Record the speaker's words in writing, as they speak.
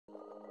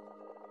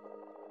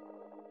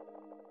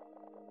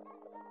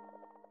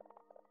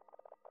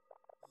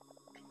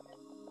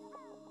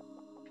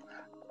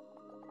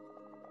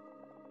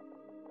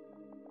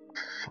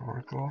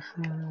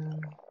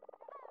Forgotten.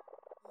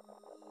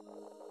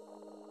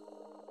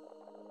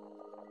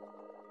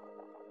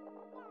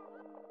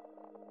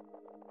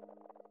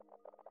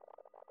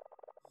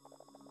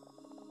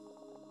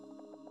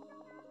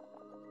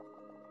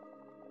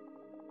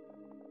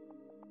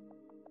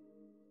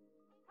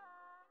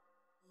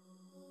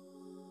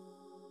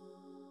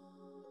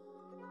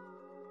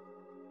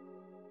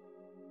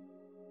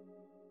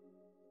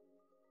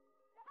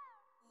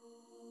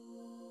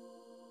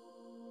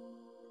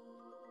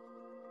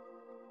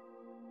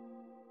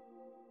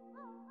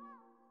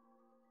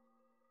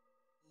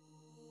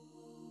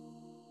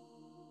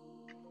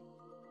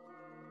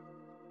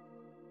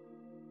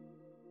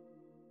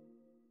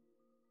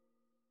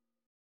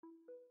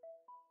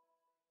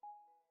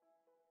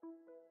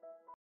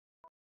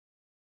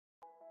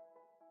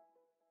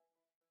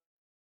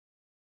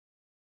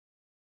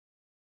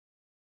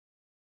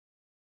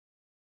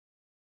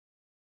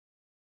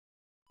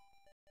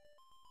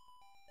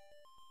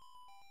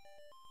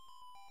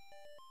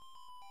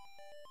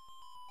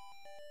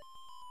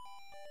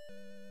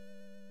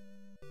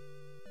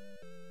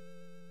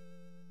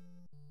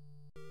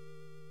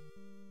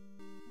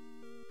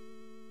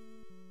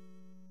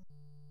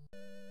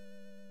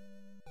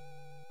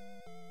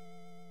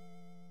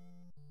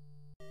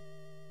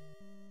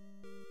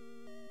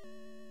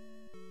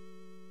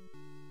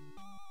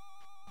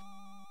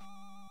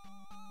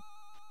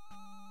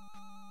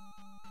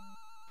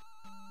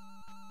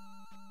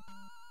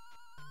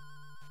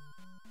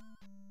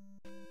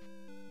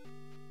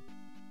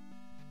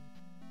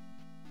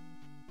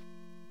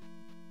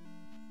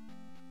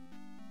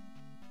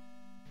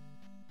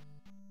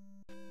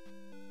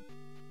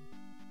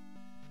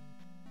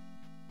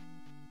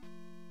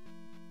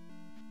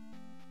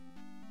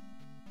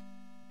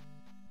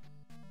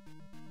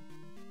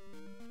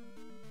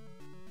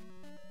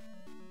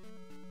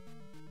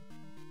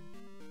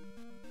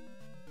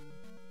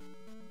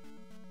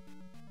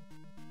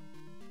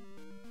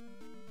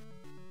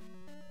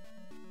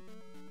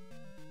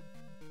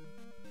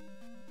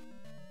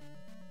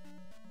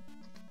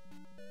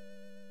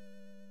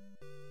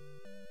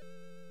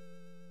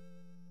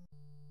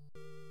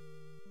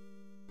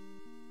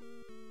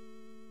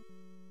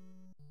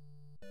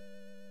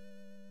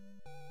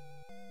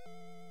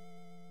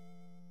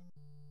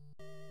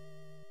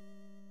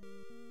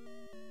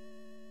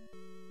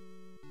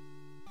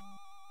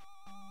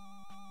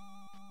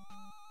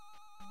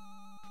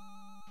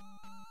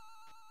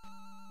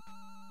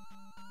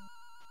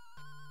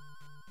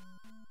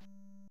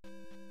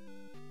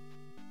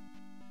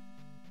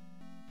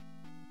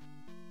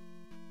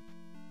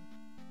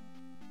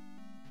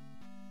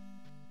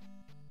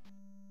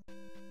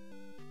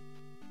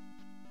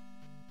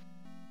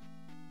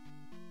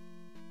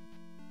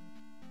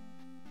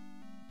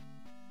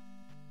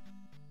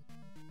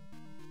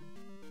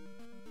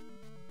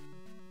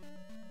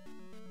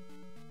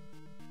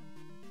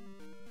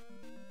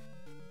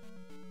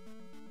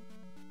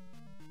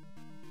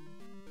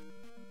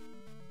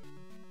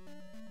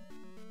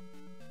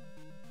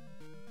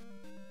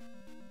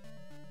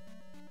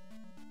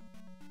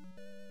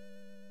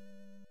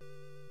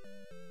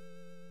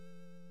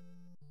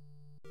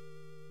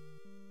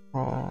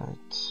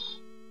 Right.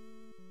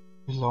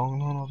 Wie lange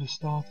noch har vi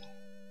startat?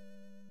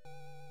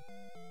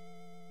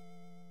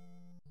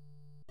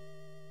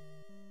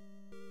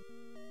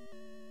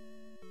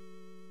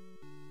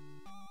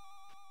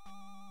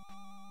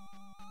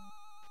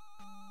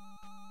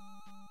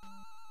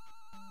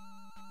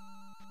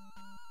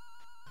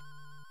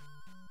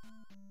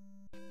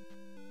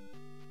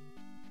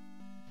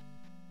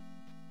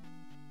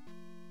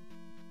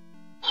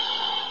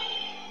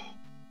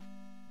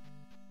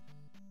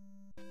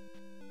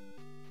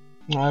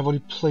 I've only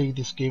played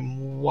this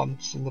game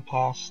once in the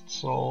past,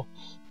 so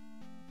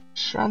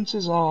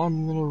chances are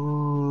I'm gonna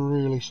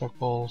really suck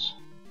balls.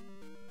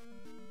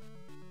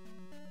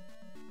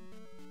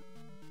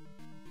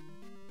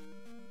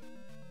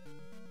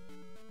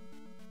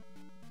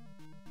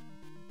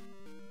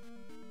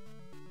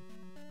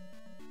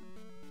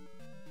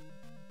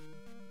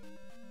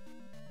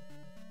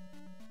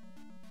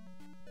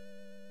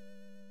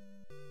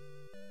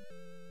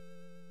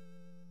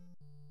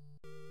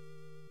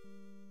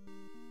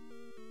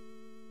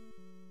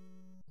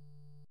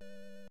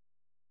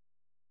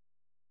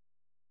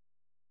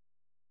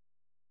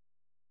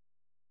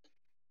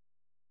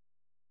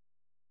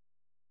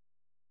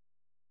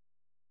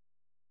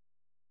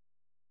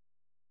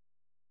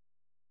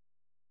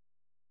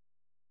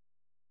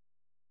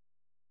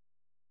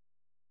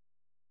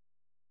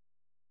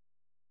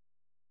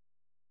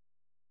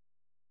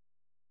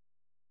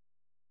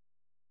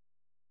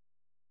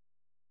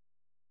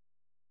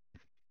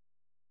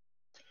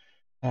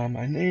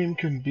 My name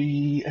can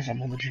be, as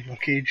I'm on the G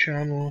Arcade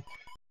channel,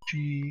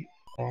 G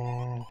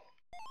R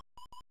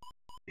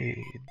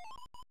A.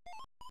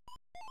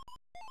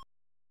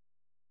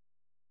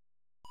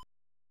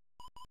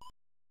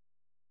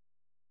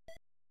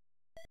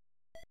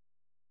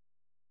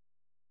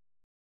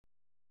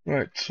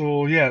 Right,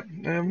 so yeah,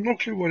 I have no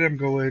clue where I'm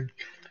going,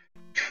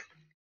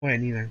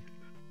 when either.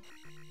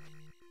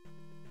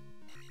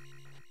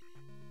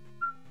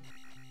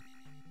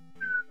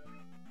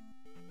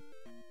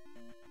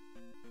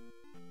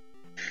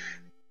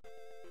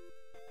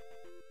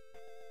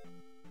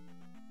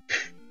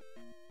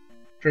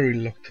 Very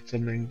looked at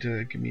something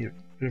to give me a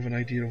bit of an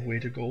idea of where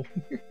to go.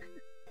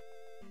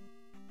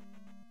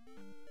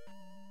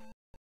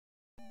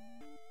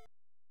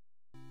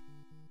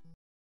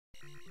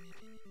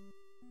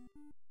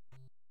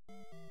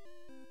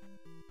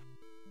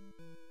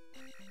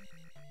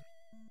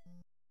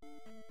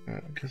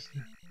 Because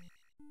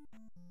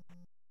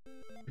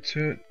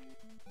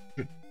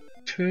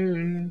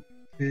return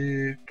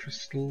the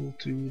crystal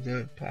to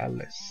the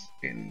palace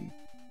in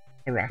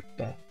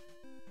Parappa.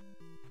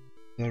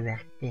 The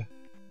rapper.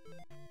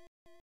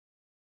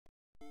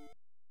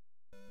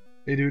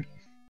 Hey dude.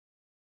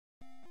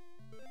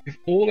 If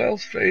all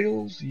else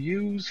fails,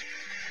 use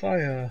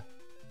fire.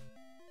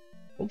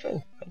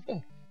 Helpful,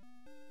 helpful.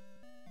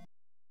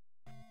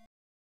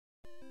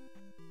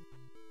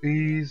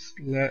 Please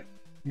let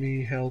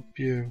me help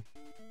you.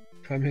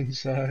 Come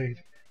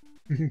inside.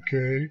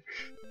 Okay.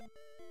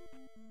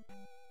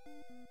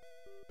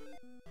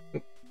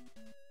 Oh.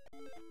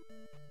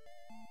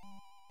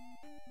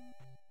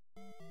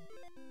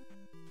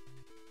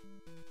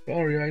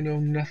 Sorry, I know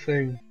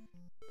nothing.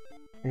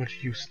 How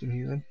much use to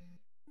me then?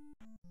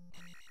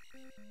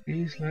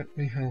 Please let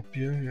me help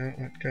you. Yeah,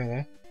 let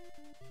go.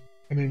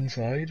 Come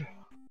inside.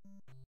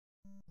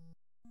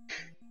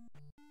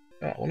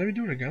 Ah, well, let me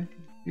do it again.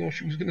 No,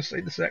 she was gonna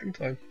say the second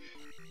time.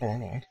 Oh,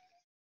 no.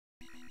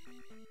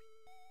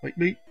 Like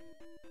me.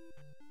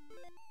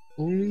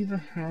 Only the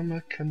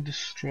hammer can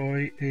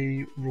destroy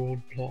a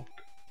roadblock.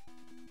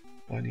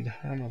 Oh, I need a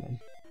hammer then.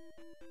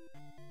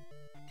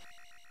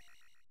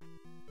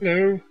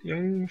 Hello,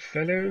 young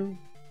fellow.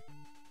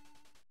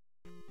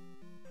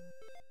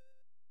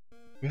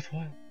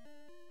 Worthwhile.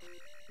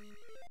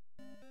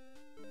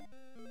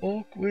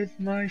 Talk with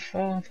my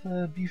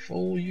father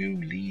before you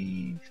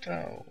leave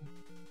town.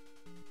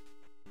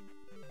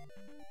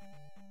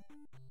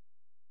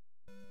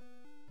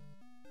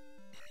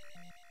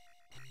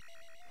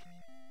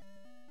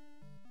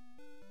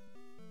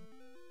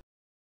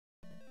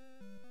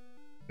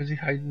 Is he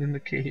hiding in the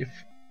cave?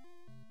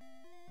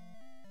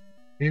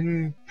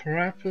 In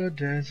Parappa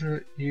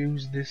Desert,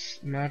 use this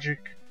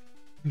magic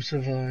to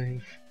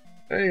survive.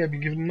 Hey, I've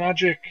been given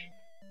magic.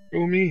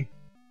 Show me.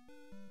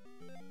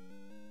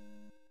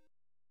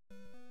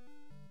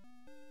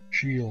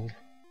 Shield.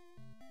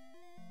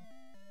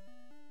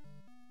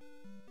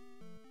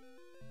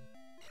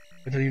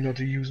 I don't even know how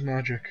to use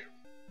magic.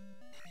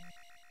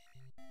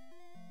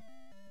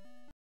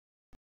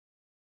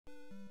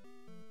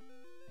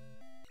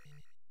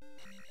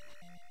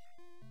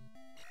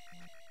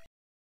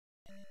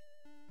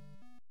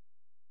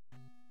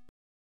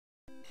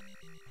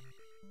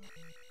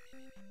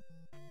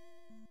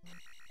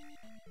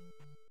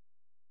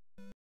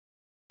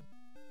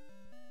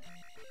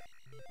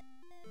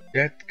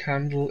 Get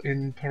candle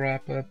in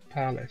Parappa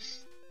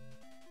Palace.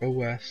 Go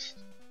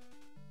west.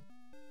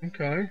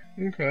 Okay,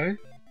 okay.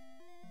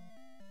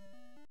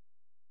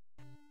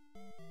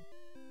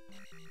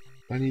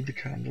 I need the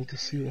candle to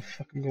see where the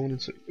fuck I'm going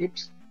into.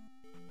 Oops.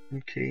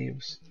 In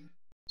caves.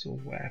 So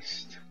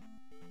west.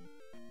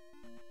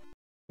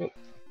 Oh.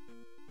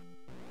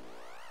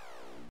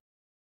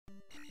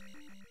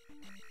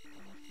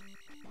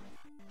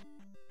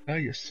 Ah,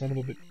 you son of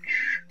a bitch.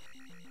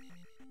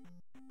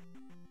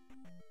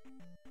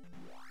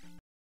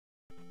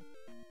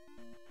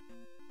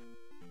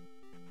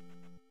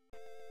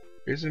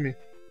 Isn't me?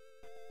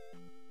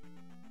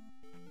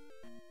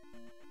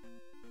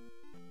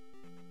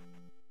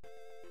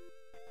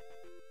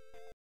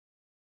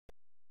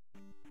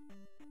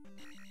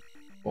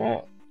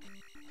 What?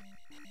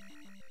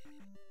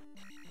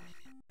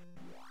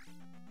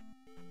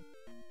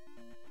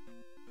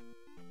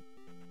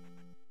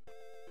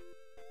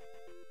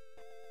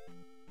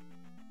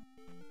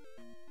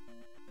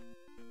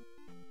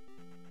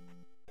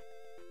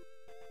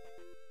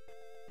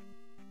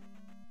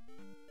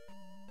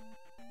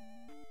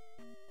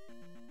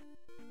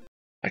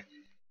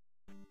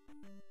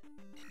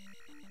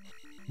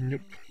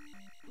 Nope.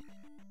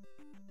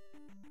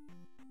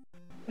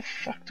 The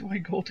fuck do I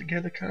go to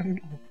get a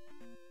candle?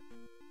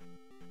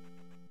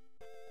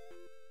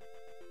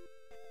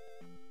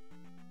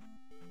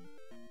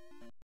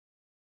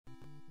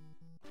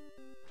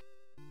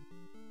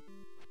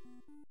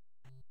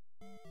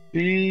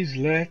 Please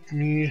let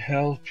me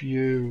help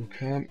you.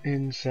 Come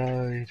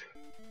inside.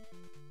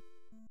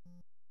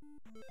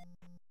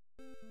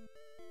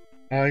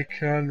 I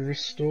can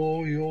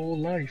restore your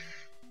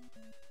life.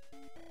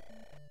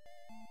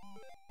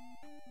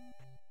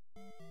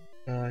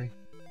 Die.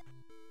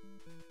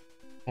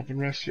 Up and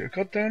rest you.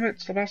 God damn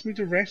it, stop asking me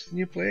to rest in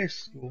your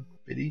place, you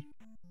biddy.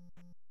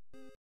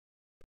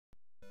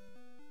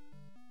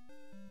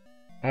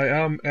 I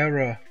am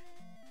Error.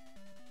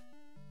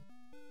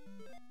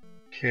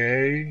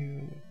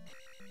 Okay.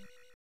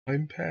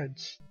 I'm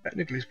Pedz.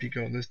 Technically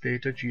speaking on this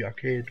data G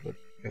arcade, but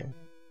you know.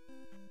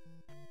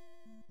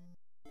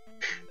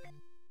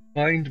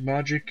 Find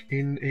magic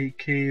in a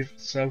cave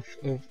south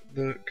of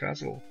the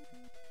castle.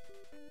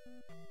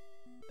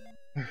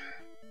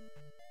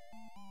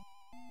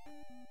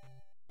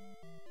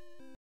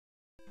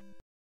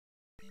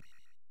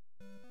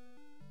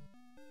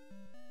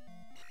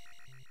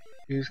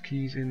 Use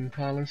keys in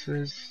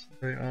palaces.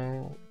 They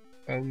are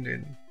found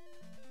in.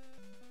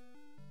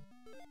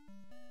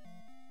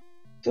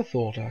 It's a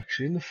thought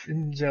actually.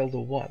 In Zelda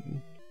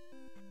 1,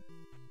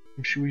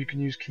 I'm sure you can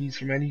use keys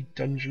from any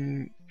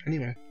dungeon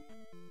anywhere.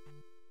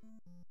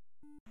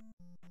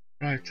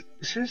 Right,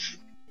 it says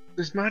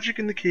there's magic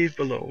in the cave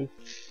below.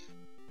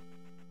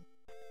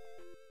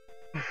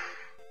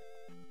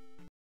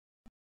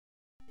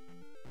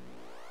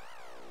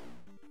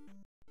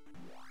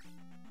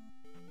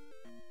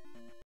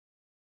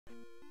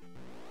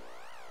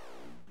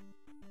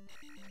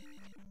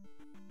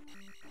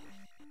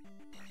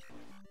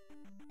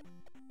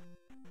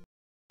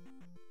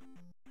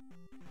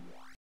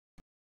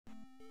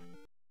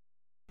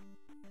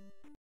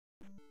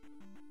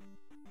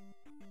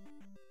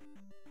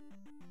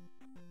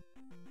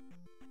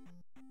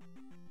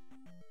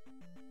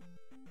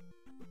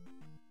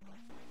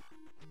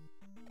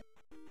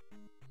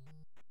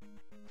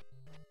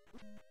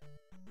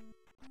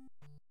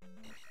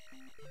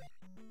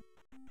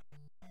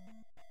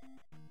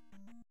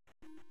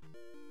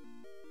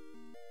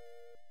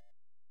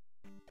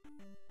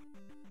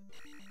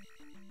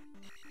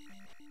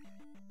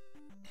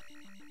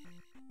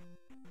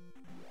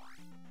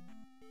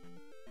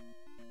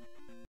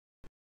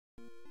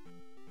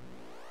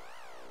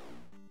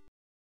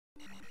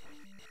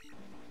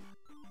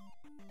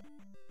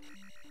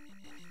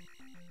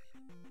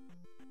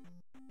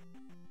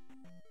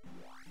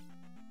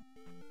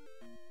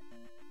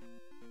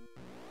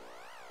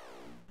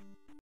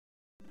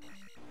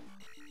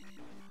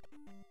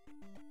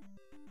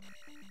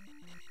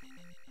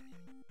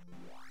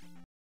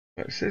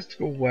 Right, it says to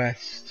go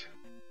west.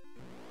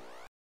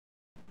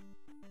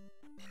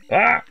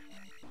 Ah!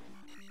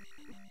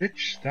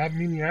 Bitch, stab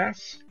me in the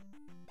ass.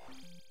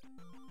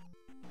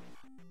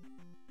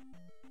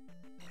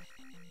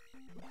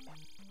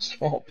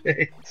 Stop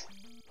it.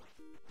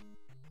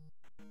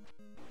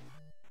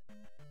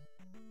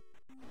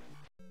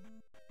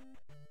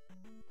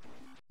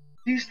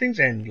 These things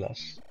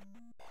endless.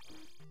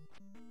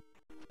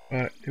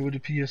 Right, it would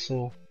appear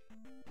so.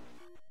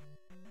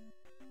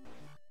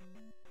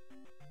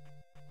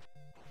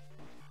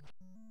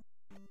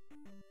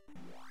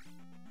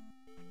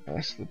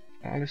 That's the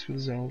palace with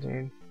Zelda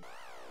in.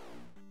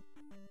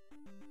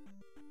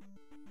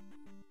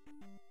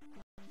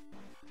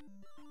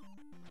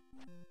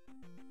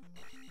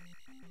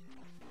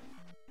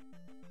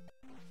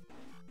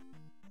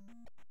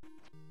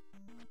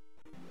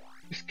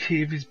 This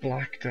cave is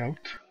blacked out.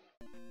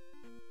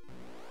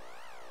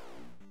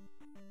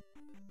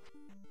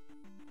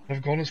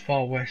 I've gone as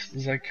far west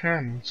as I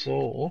can,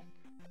 so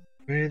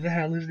where the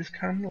hell is this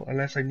candle?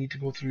 Unless I need to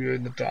go through here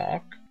in the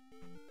dark.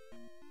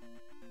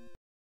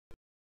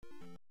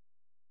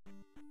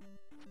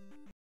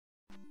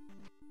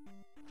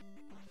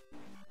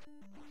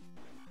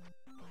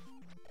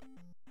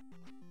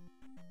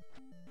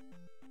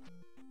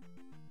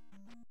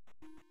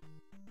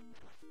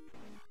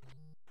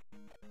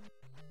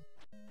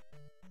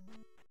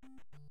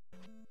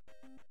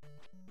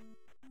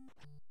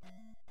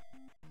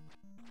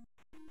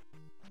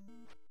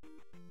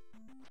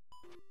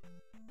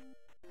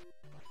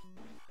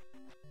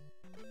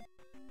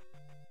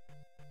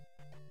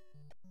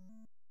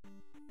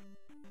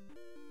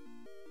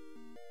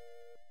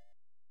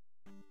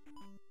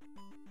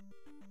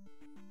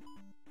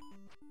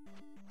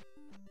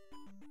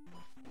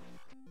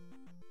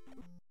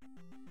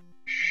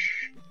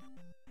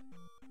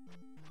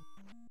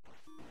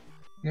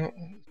 No,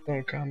 it's not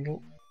a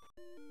candle.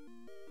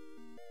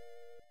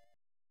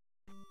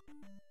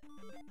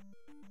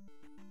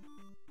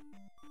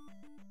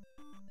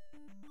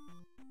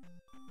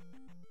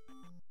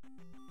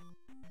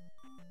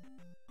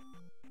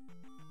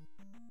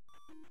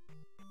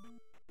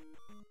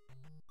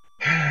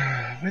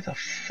 Where the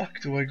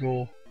fuck do I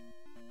go?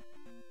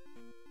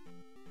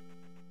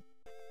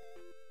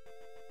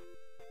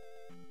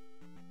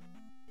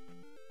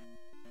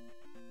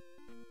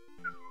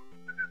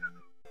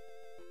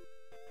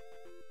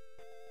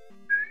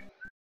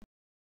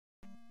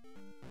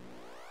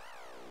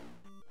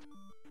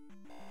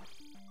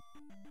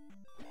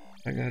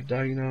 I'm gonna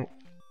die now.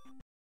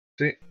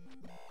 See?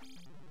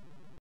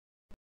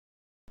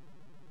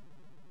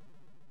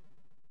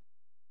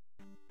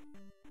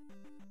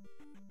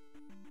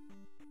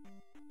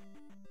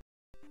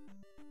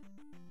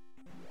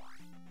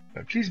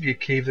 Please be a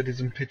cave that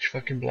isn't pitch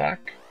fucking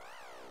black.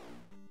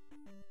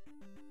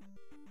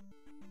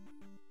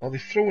 Are they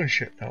throwing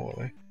shit now, are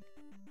they?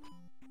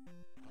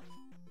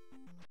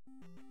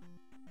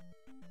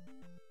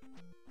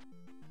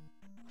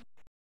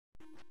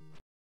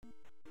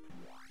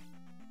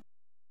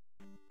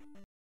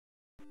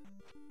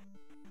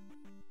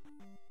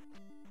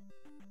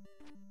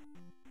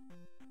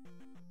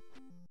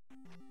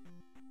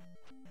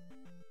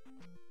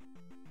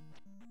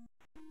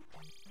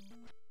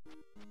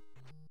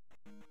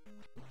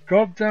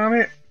 God damn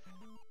it!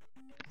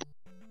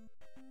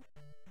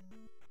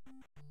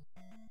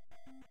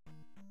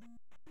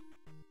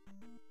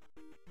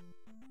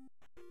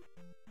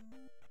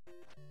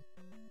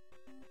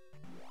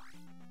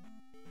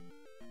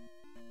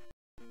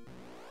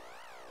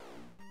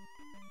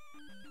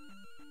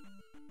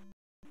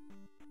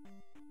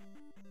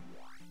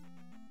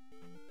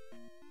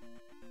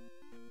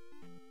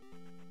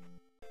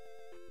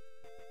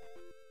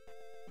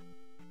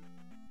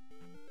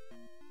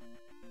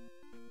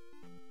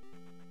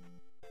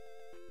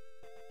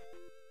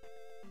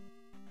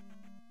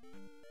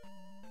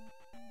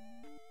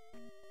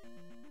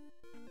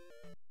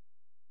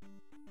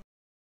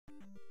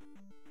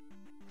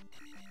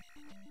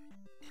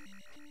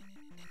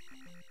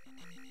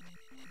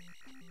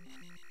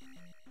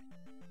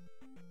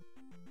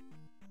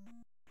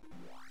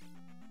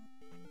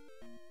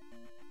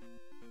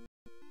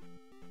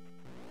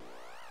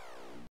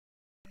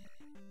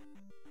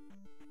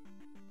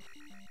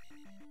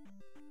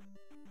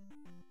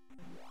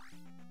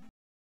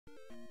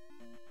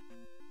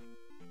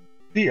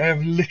 See, I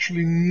have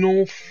literally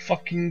no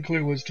fucking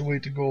clue as to where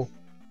to go.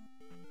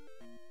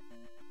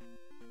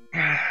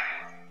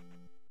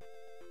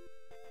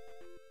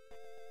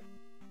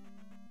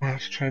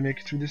 Let's try and make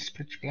it through this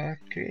pitch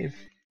black cave.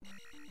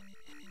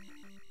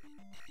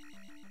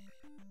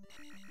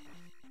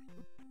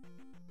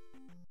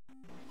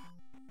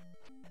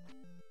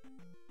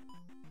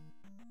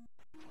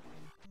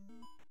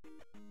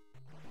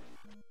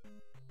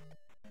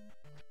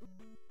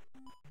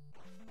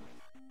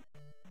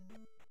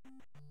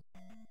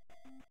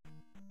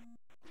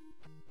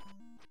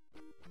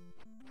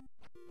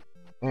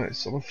 Alright,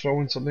 someone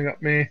throwing something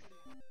at me.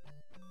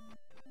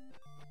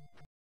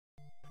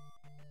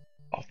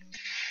 Oh.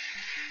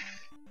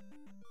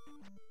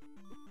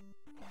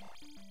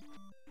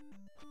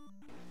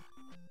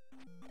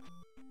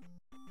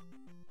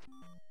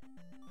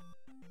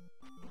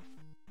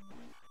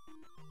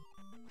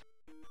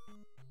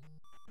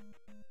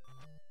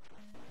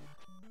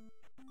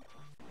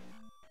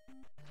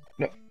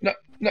 No, no,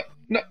 no,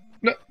 no,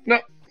 no, no.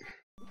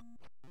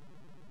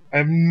 I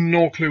have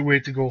no clue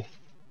where to go.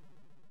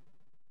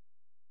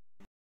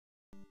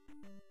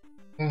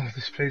 Oh,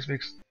 this place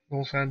makes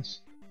no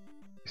sense.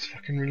 It's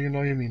fucking really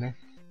annoying me now.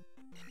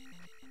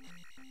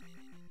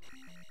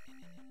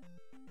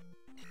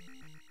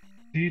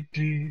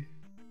 Deed.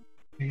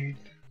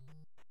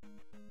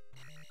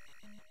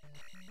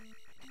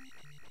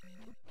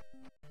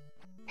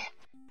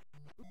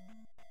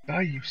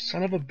 Die, you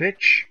son of a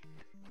bitch!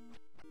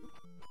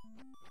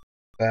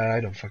 I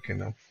don't fucking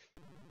know.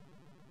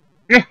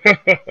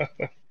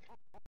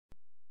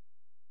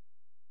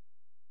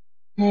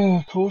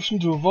 Oh, caution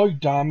to avoid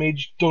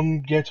damage.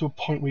 Don't get to a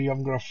point where you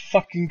haven't got a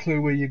fucking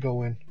clue where you're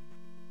going.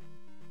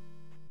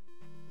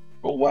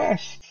 Go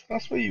west.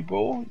 That's where you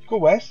go. You go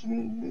west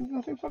and there's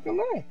nothing fucking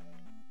there.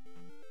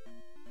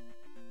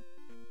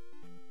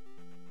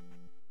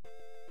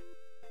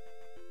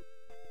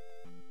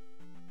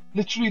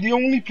 Literally, the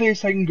only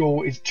place I can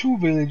go is 2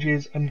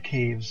 villages and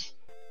caves.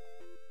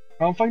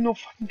 Can't find no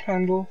fucking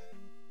candle.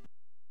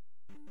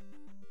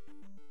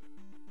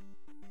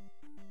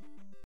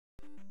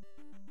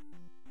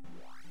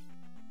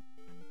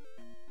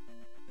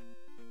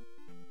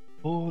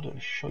 Oh, the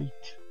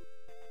shite.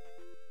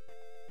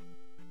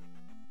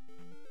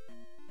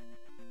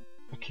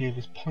 The cave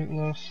is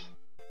pointless.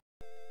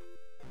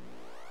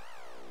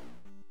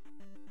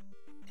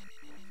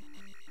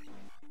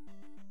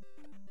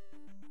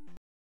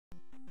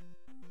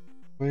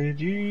 Where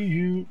do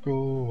you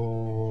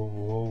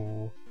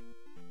go?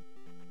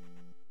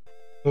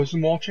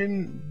 Person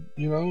watching,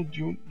 you know,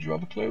 do you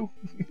have a clue?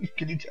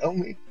 Can you tell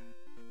me?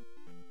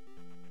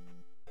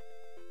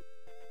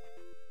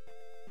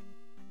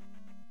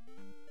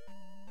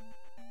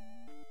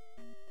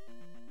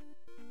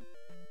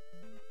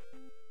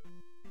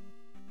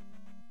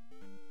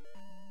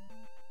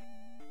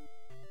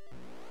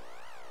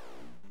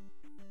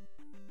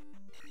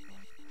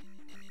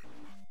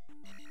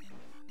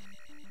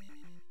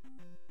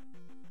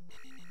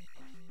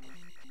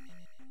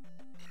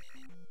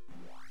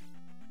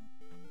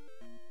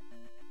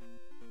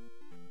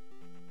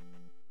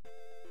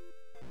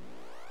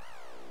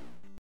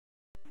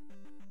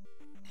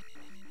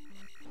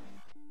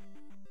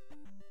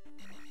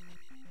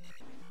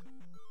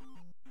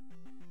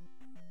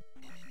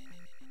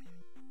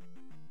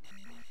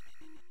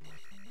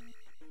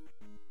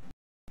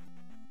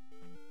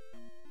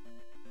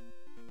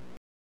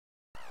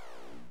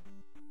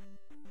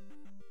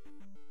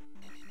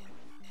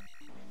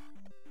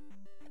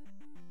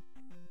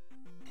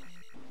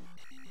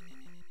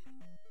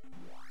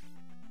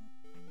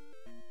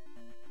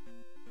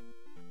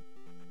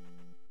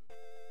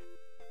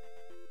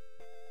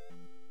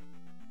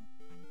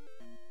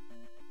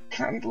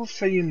 Candle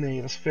saying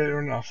there, that's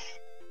fair enough.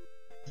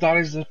 That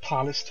is the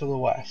palace to the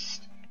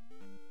west.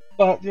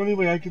 But the only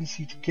way I can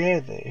see to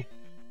get there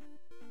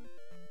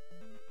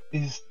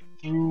is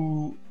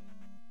through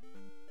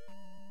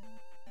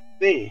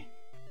there.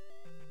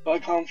 But I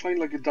can't find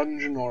like a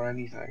dungeon or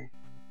anything.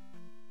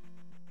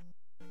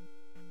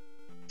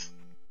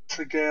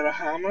 To get a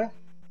hammer,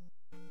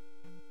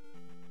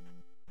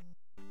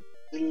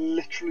 there's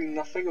literally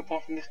nothing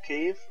apart from this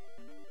cave.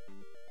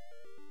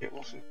 It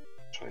was a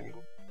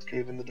triangle. This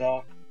cave in the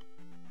dark.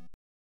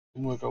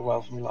 Didn't work out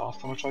well for me last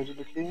time I tried it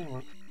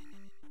again.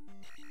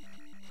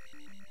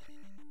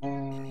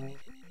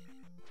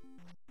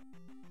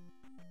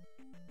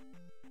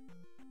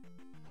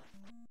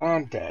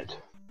 I'm dead.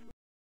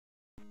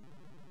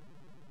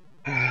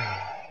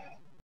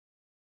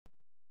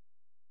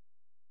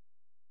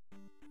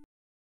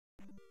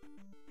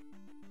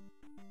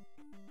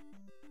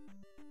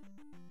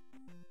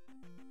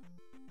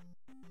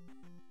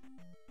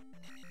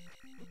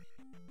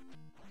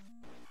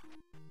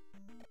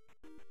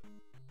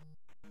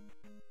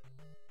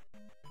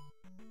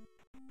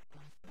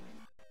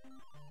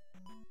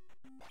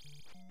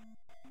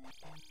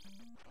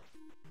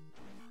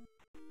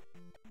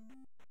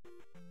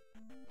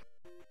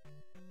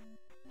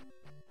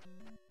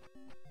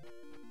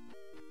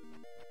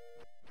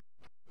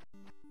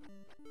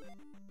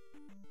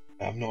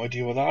 I have no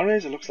idea what that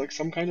is. It looks like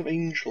some kind of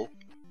angel.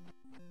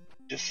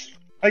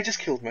 I just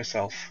killed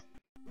myself.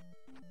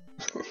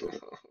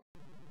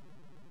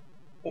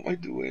 What am I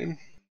doing?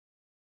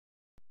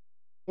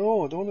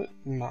 No, I don't want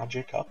to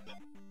magic up.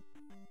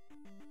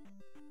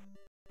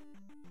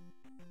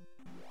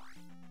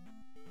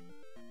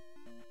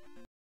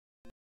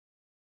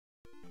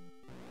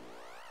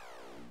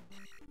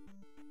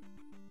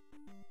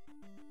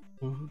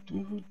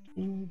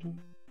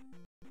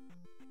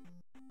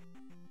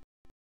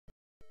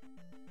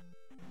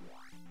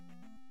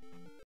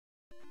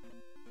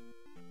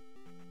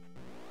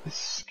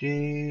 This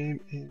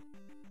game is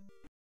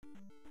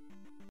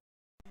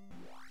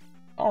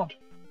odd.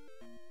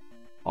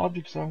 Odd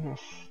because I'm gonna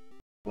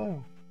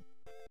flow.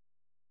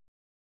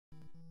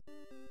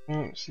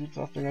 See if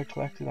that thing I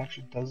collected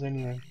actually does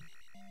anything.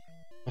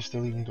 I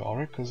still even got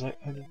it because I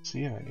didn't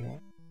see it anyway.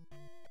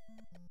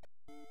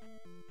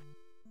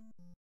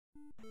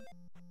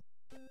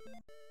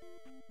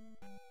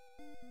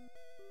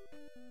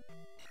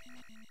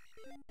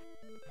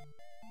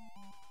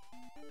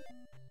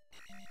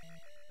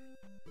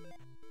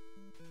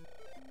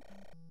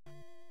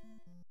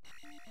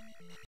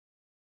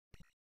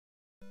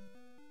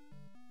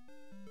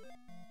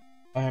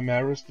 I am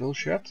error still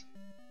shit.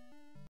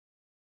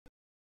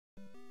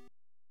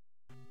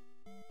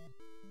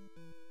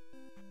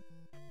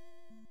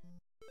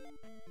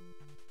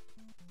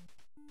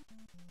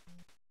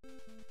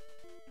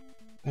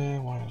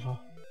 Whatever.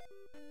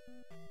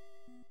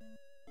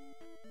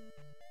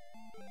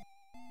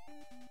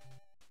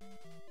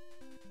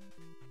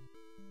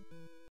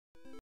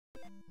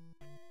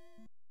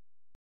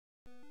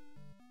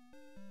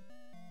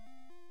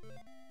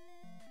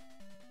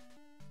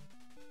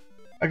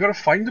 I gotta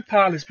find the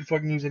palace before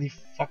I can use any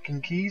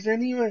fucking keys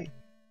anyway.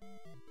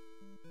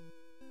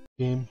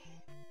 Game.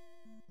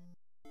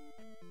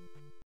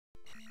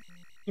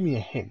 Give me a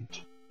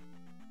hint.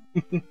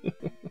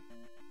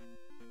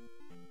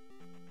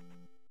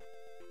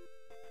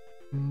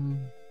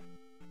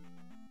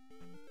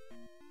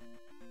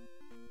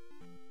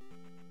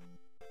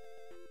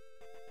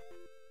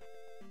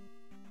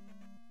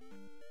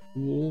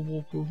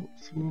 Walk through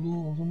the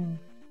wall or something.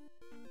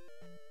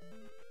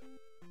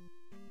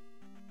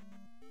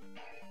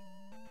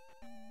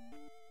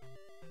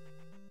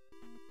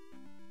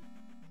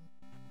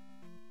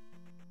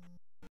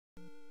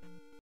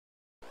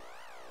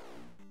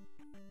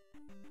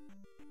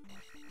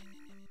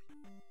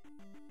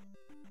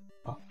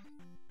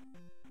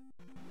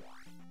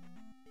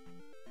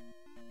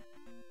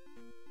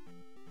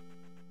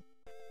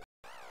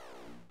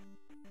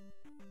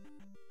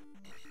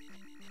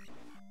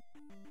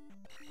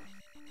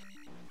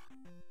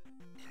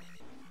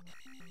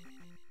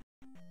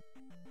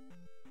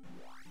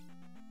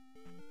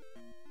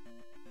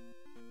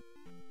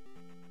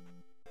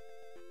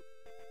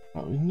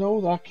 Now we know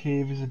that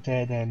cave is a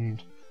dead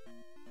end.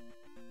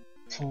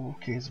 So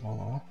okay as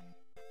well.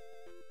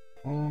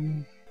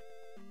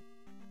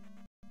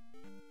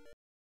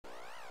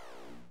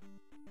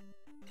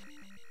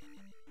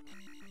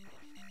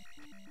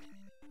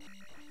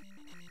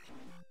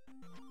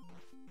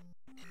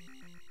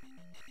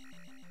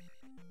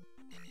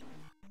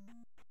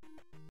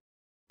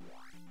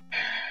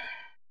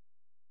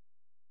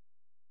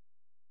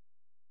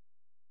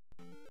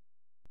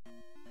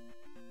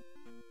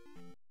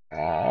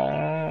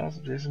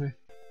 That's chasing me.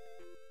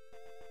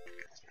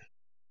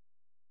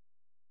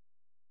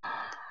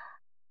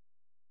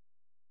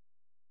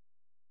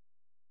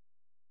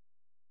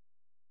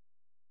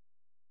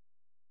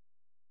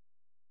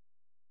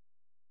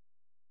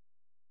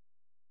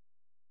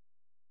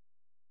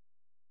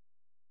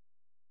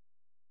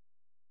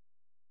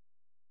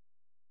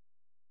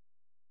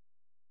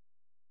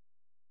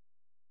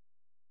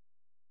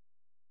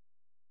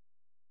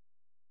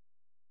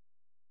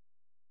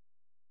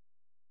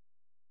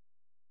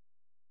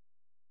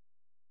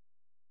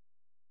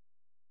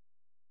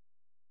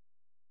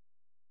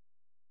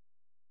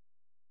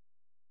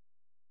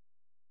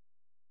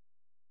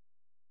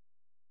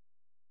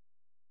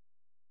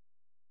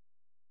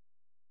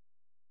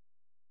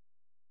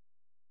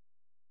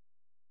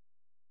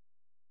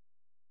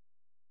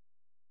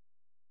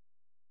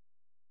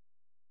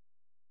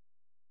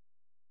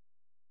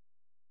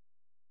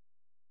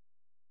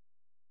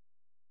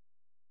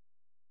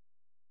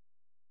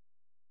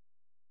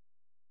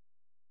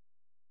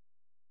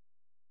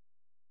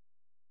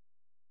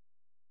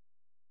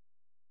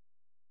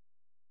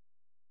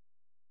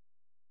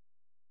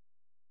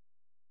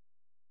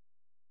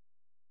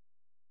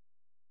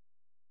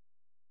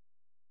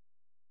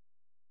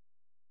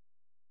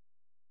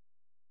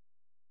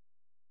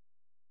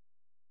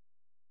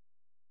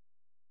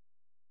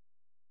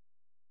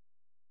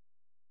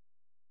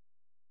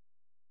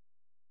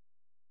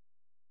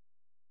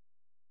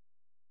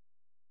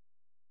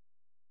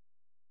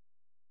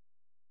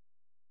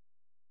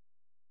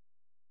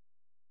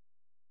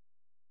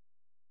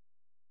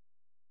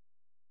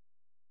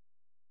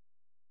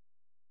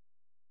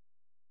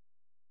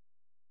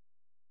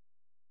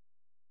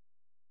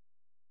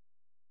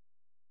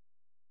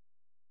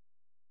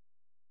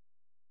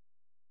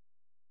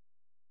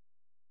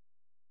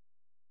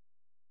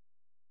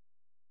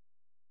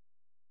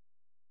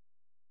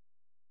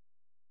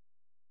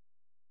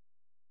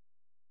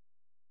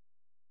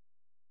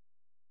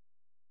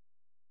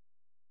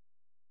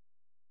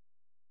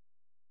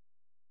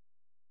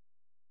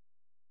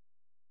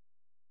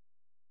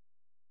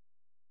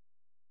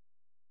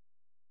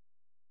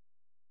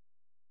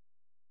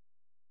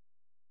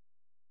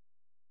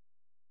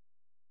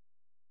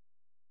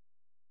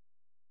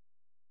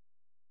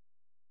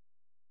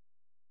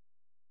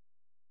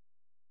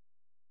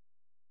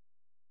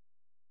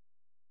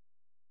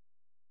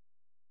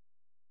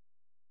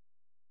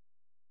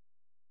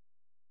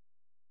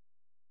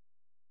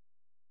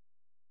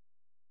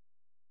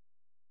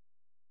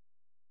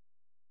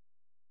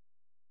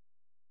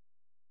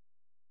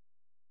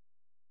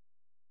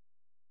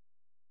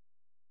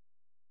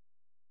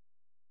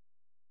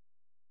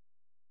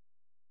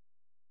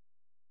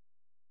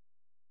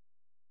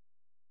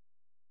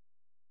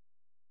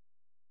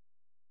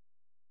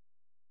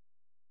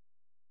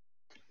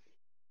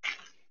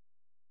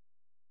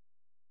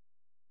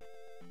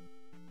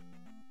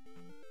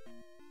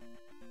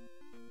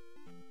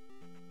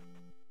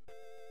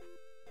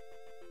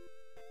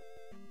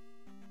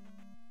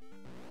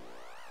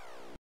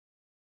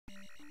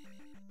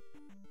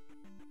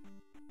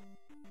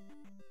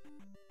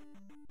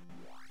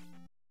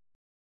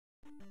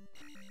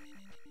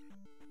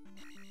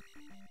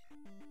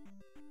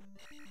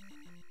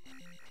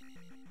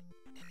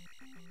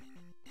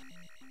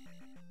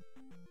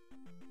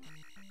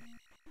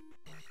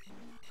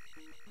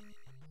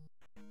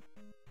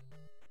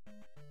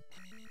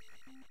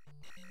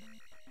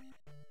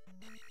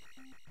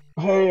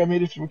 Hey, I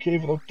made it through a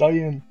cave without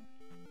dying.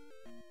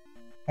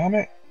 Damn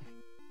it.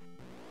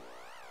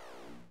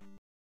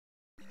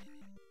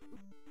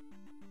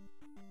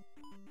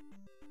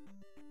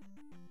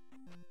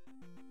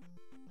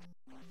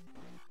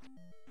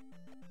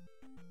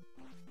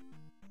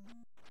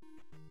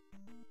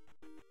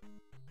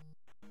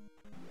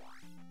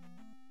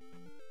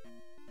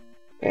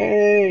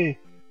 Hey,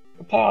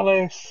 the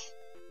palace.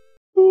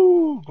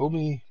 Woo, go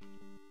me.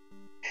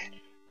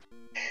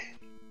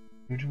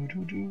 Do do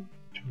do do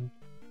do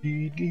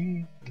dee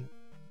dee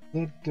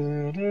da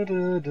da da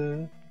da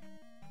da.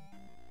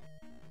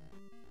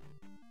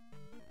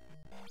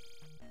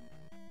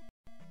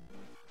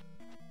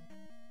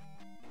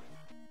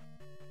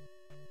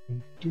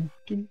 Dum, dum,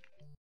 dum.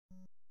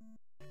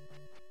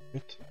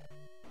 Shit.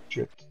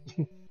 Shit.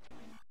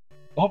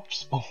 Stop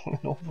spawning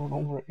over and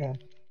over again.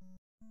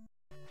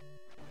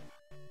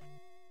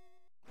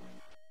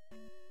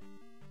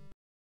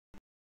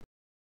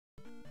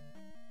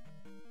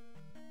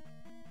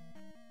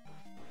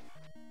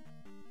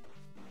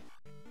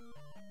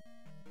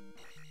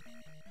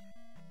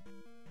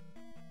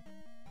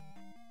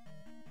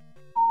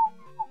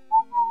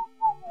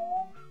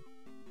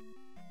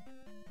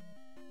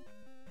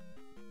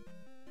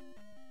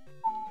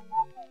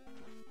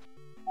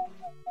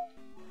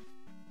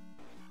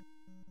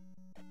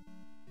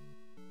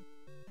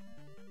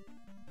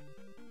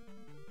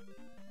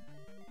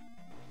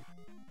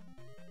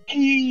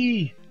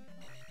 Gee!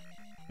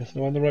 Guess I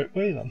went the right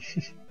way then.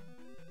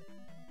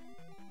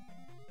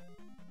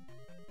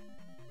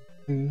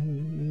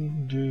 Do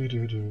do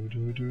do do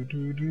do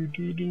do do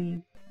do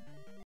do.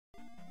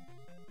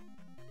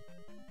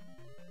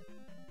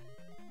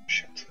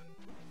 Shit.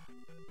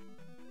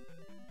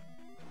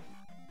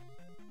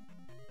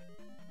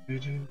 Do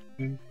do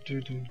do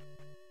do do.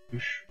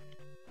 Whoosh.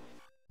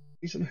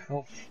 He's in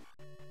health.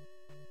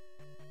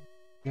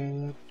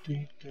 Da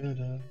dee da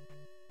da.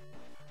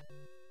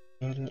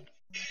 Da da.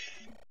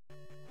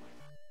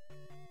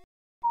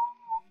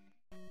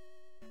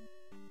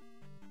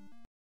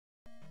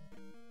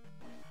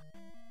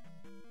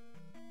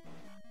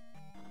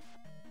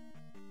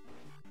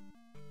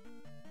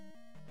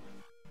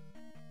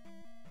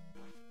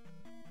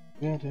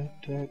 Da da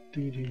da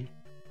dee dee.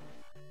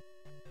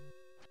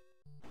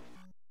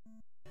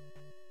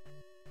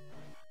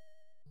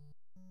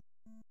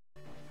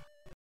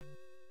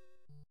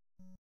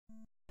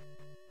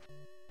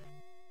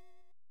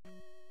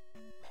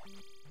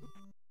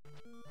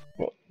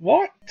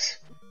 What?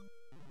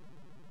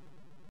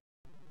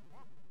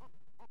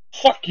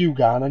 Fuck you,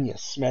 Ganon, you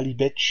smelly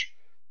bitch.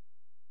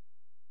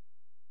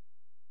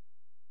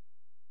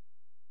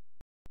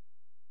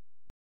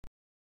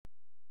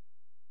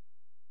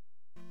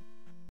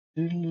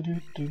 Look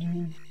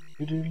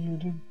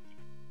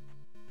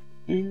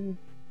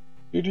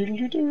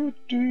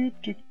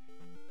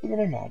at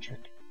my magic.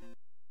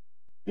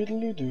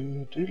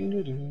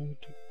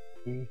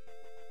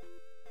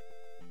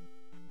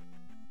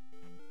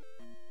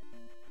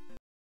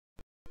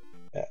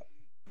 Yeah.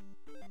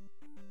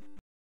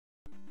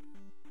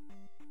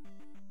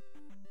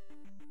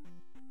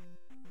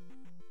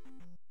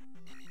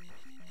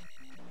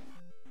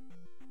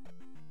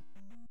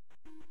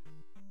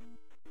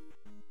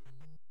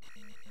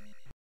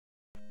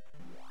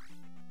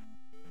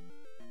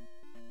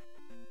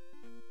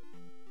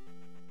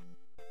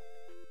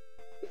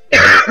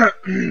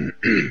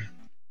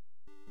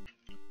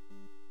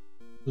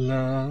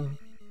 La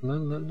la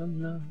la la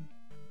la.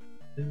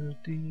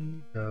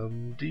 Dee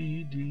dum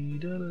dee dee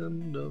da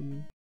dum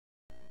dum.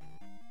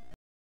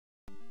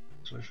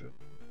 That's my shit.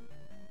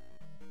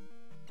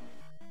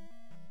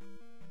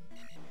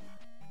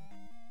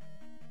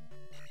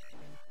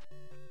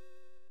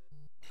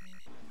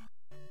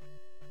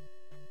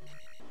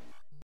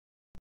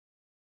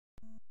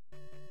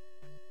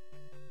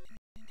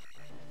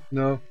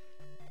 No.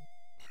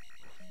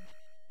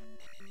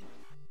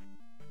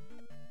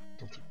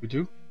 Don't think we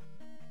do.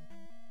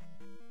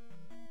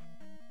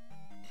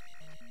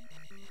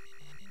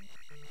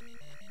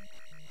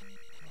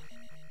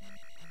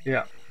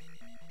 Yeah.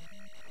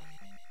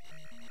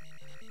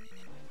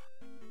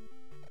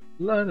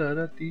 La da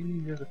da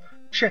dee da da.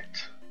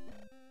 Shit.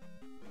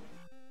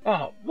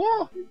 Oh,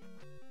 what?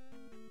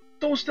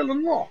 Door's still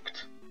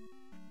unlocked.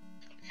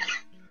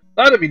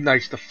 That'd be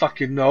nice to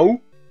fucking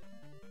know.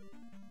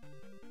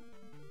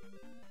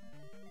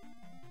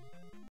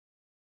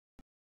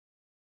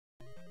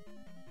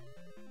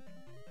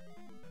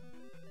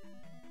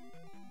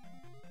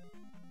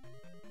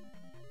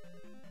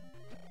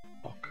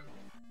 Fuck.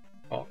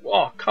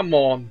 Oh, come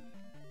on.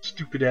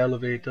 Stupid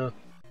elevator.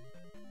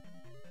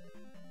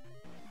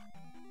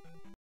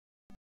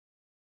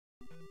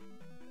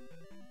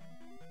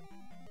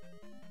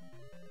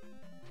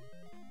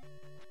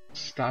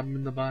 Stab him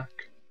in the back.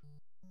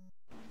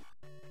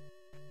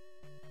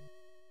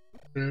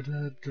 Da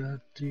da da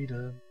dee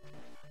da.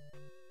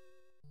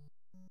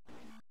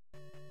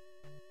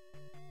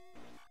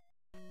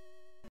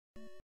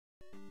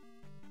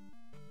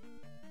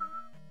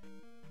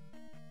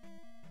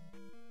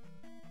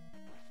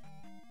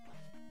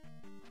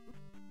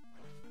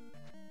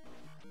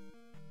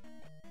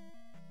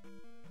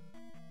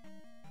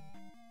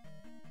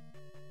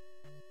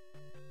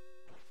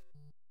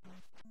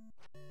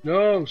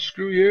 No,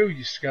 screw you,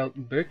 you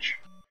skeleton bitch.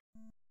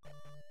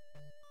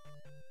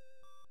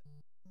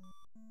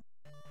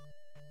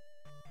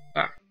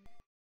 Ah.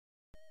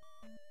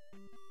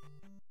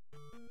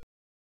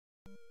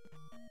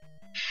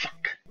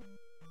 Fuck.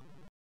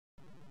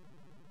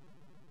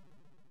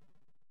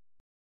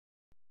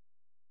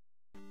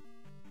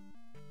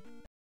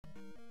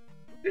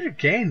 Did it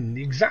again,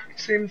 the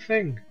exact same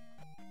thing.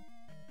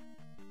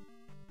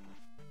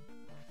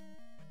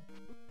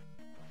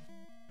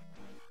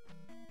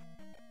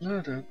 Da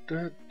da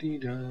da dee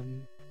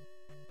dum.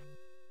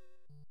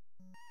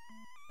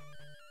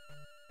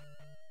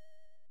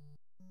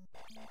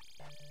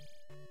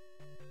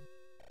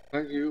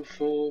 Thank you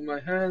for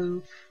my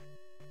health.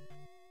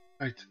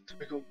 Right,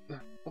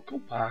 I'll go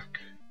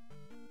back.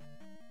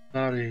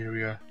 That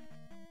area.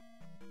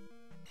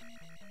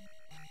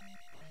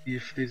 See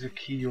if there's a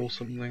key or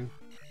something.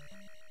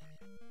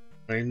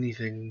 Or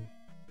anything.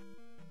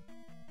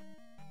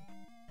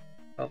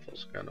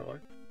 Stalfos kind of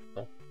like.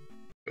 Oh,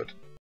 good.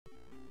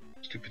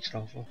 Stupid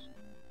Stalfos.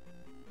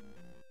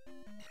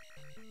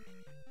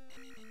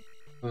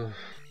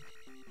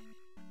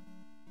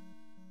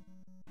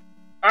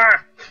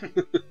 Ah!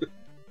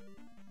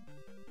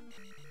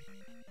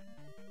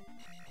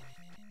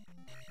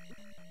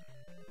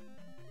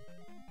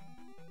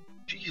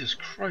 Jesus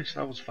Christ,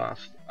 that was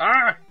fast.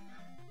 Ah!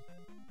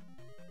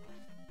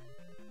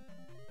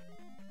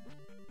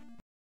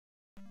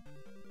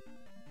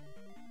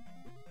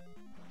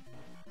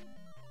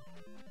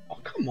 Oh,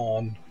 come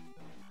on.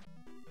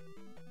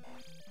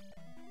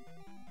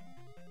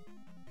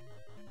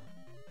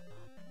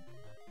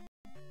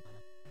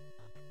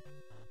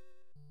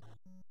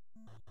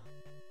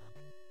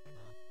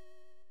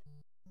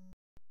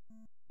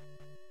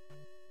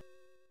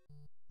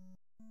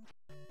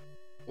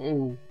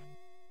 Oh.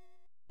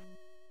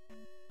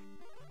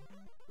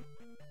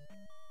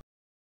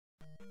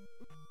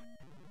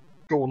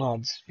 Go on,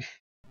 odds.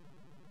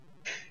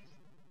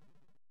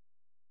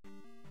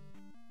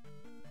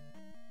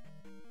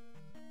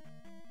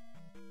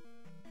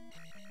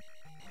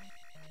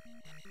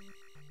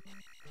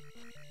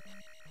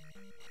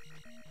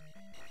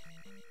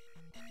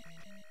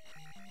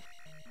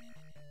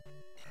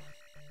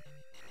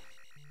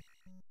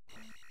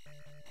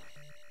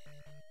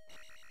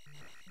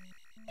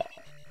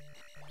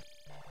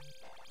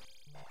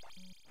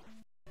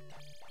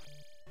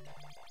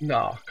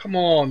 Nah, come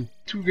on.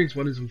 2 against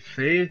 1 isn't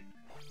fair.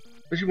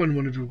 Especially when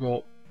one of you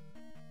got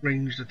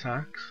ranged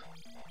attacks.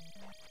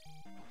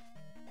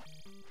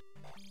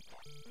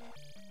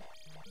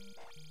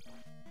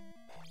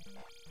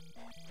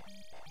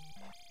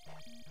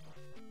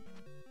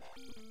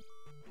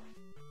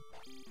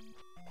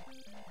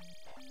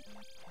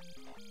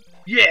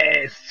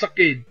 Yes! Suck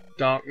it,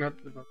 Dark Nut.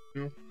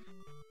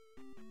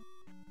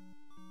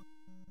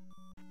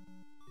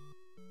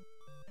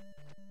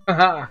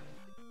 Haha!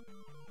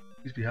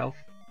 Please be health.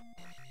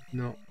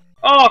 No.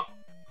 Oh!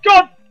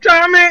 God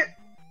damn it!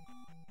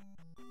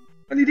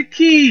 I need a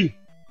key!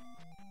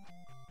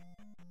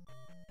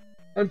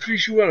 I'm pretty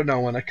sure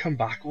now when I come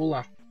back, all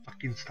that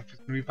fucking stuff is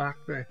gonna be back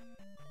there.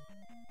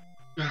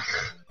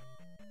 Ugh.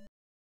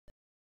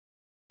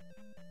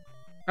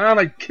 And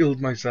I killed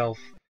myself.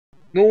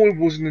 No, it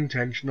wasn't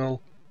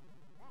intentional.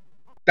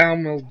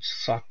 Damn, I'll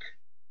suck.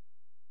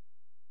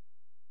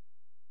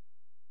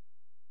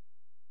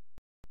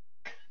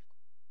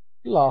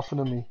 You're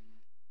laughing at me.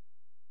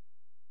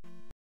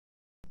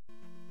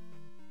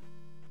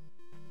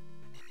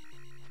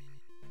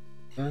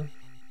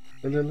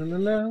 La la la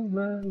la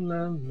la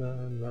la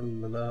la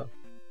la la.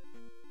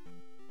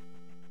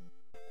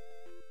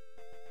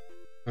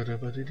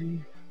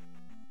 Ba-da-ba-da-dee.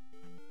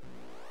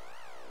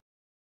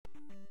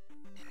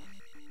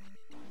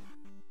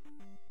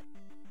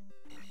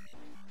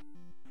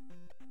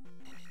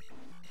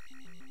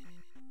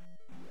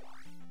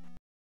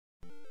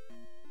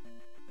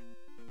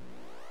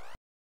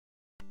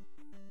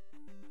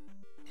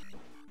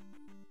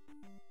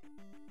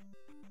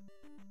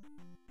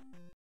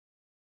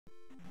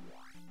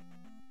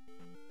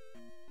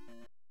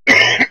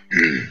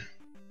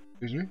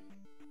 Excuse me.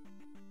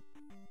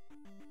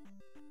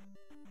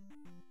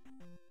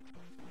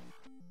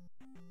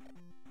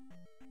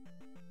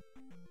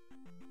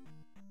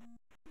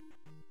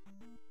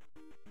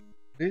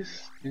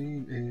 This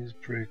game is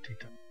pretty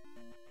tough.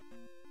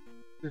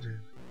 It is.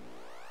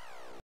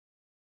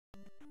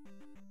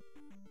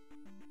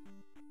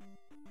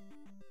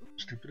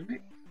 Stupid of me.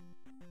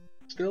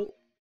 Still.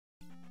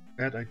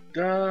 Bad I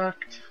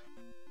ducked.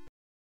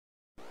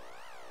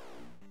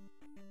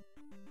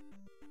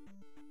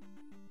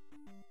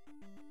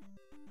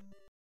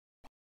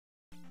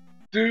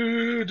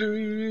 Do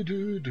do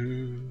do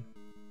do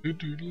do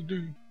do do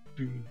do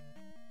do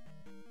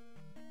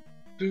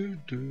do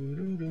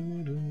do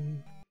do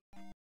do.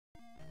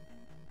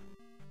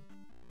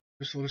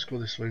 Just let's go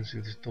this way and see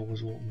if this door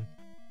is open.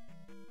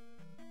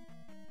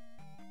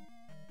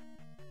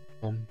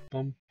 Bum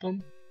bum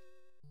bum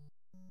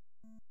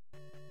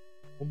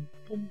bum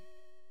bum.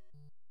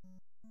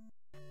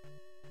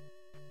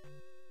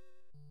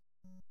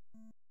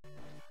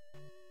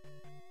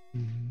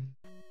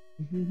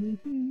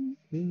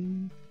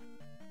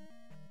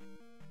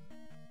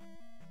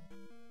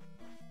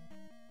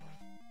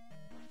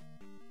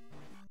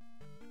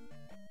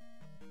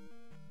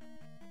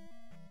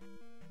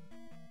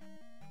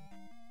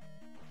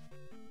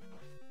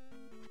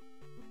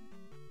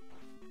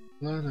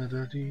 La da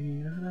da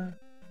dee da da.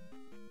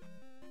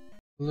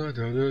 La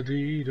da da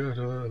dee da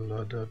da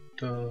la da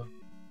da.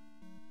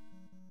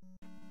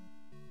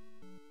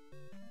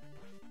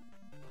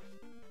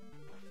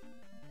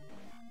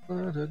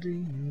 La da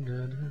dee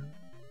da da.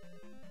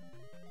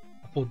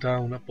 Up or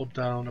down, up or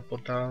down, up or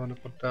down,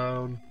 up or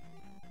down.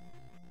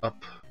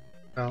 Up,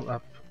 down,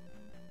 up.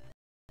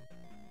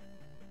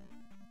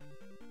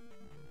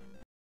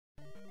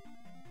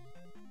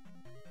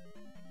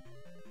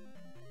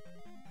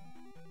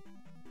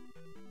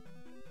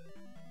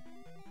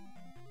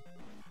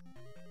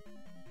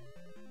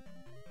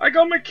 I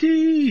got my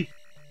key!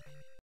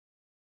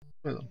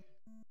 Well done.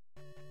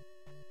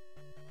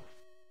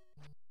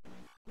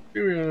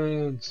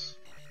 Experience!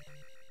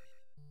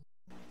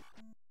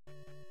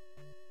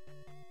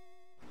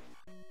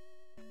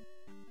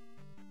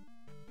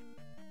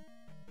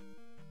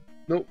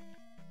 Nope.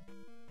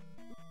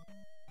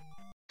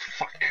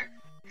 Fuck.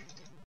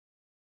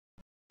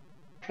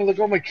 Well, I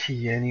got my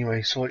key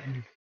anyway, so I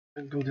can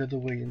go the other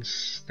way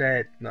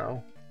instead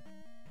now.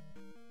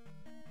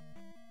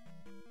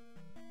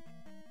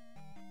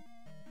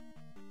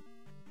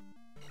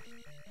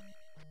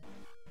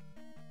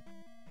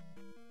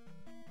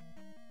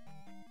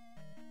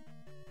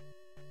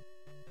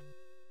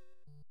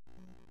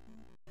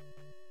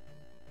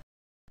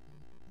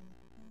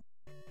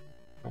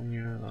 Come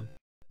here then.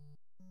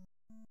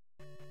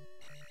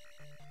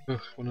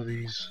 Ugh, one of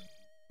these.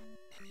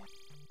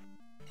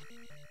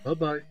 Bye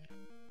bye.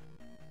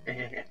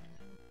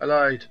 I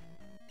lied.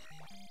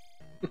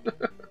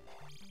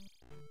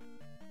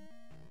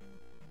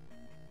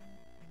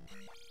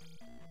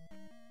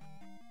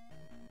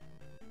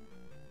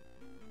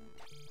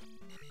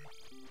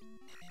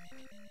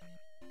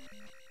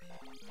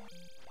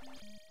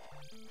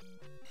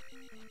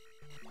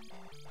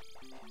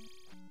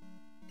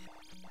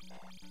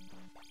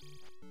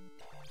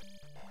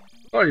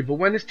 Sorry, but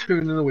when it's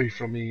turning away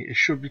from me, it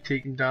should be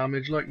taking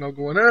damage, like not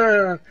going,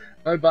 ah,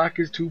 my back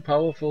is too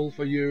powerful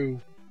for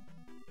you.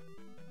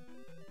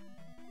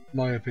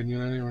 My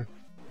opinion, anyway.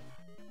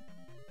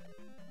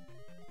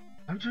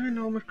 I'm doing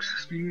no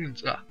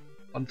experience. Ah,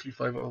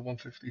 135 out of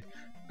 150.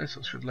 Guess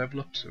I should level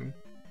up soon.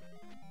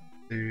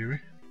 Theory.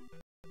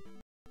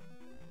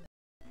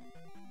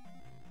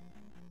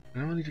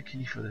 Now I need a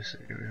key for this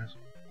area.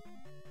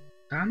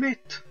 Damn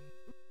it!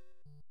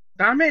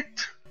 Damn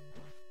it!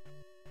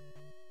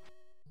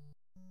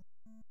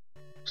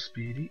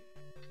 Speedy.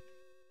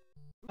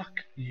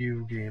 Fuck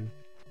you, game.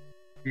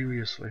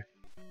 Seriously.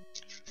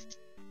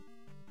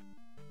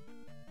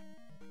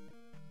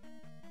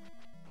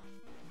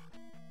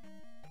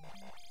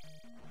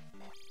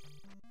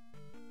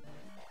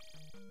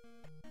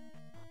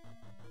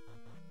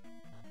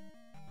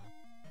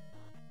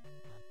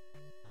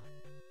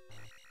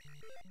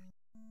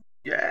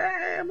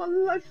 Yeah, my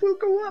life will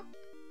go up!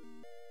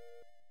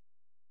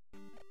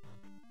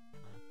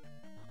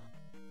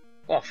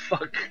 Oh,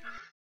 fuck.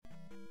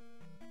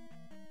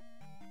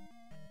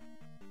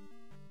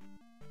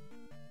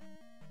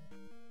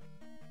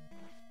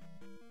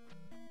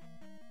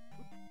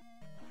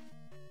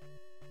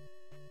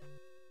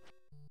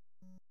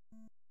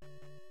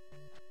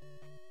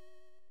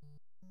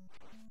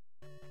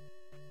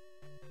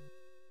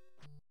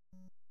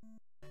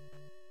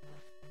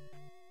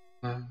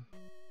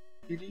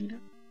 Did he eat it?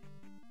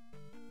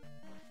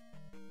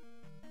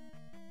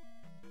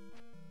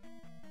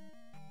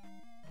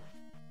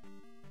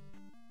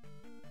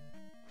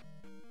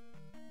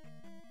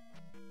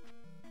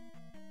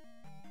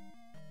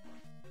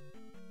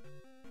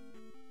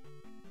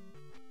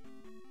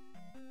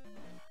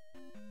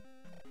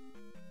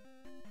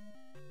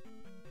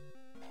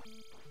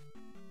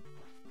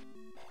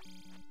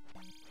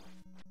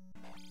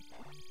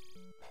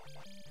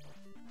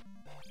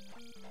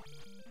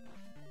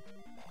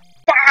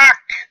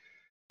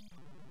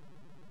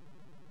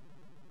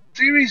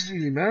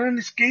 Seriously, man,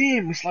 this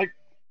game is like,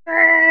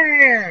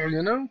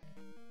 you know?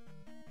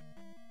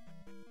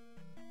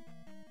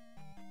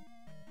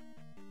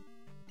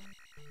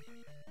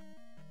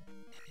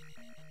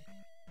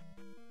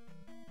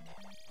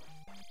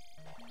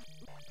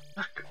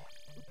 Fuck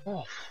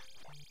off.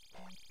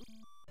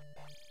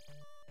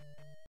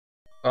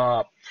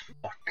 Ah,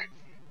 fuck.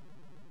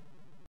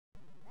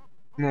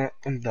 No,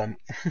 I'm done.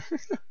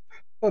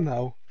 For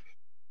now.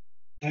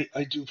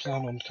 I do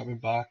plan on coming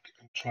back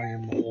and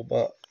trying more,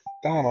 but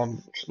damn,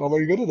 I'm just not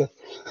very good at it.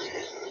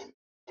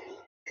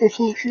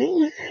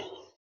 Unfortunately.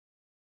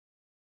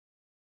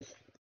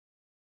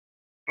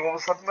 All of a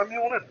sudden I'm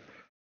yawning.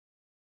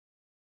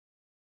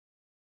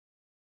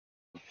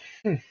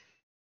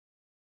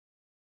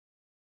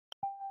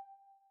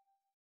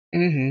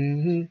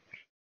 Mm-hmm.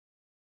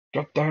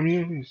 God damn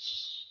you.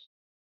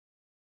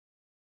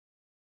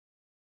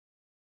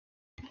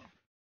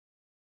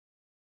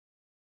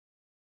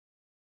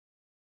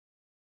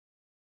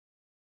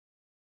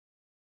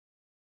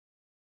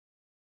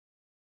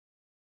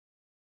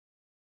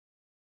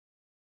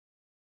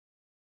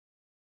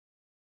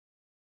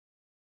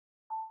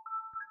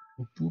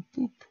 Boop, boop,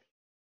 boop.